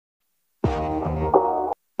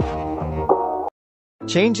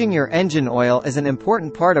Changing your engine oil is an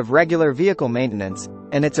important part of regular vehicle maintenance,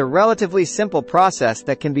 and it's a relatively simple process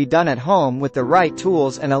that can be done at home with the right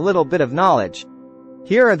tools and a little bit of knowledge.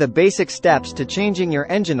 Here are the basic steps to changing your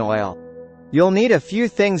engine oil. You'll need a few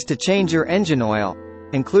things to change your engine oil,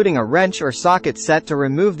 including a wrench or socket set to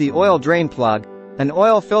remove the oil drain plug, an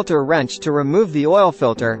oil filter wrench to remove the oil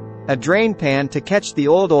filter, a drain pan to catch the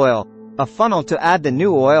old oil, a funnel to add the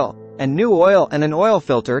new oil, and an oil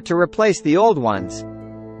filter to replace the old ones.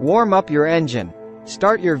 Warm up your engine.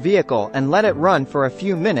 Start your vehicle and let it run for a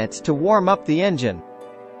few minutes to warm up the engine.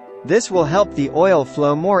 This will help the oil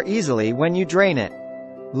flow more easily when you drain it.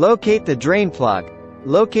 Locate the drain plug.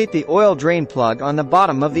 Locate the oil drain plug on the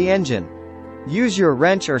bottom of the engine. Use your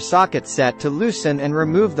wrench or socket set to loosen and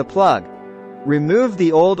remove the plug. Remove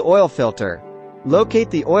the old oil filter. Locate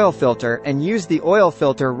the oil filter and use the oil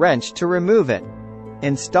filter wrench to remove it.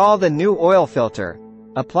 Install the new oil filter.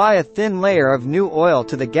 Apply a thin layer of new oil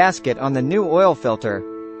to the gasket on the new oil filter,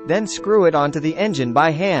 then screw it onto the engine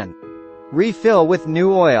by hand. Refill with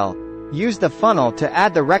new oil. Use the funnel to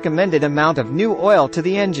add the recommended amount of new oil to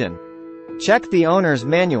the engine. Check the owner's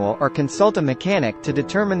manual or consult a mechanic to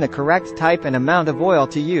determine the correct type and amount of oil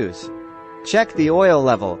to use. Check the oil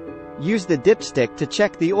level. Use the dipstick to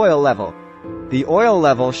check the oil level. The oil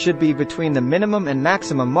level should be between the minimum and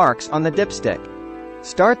maximum marks on the dipstick.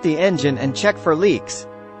 Start the engine and check for leaks.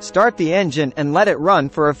 Start the engine and let it run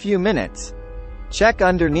for a few minutes. Check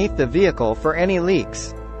underneath the vehicle for any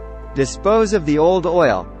leaks. Dispose of the old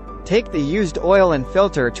oil. Take the used oil and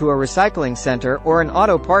filter to a recycling center or an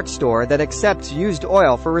auto parts store that accepts used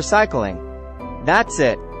oil for recycling. That's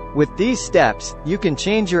it. With these steps, you can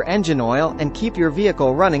change your engine oil and keep your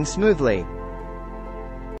vehicle running smoothly.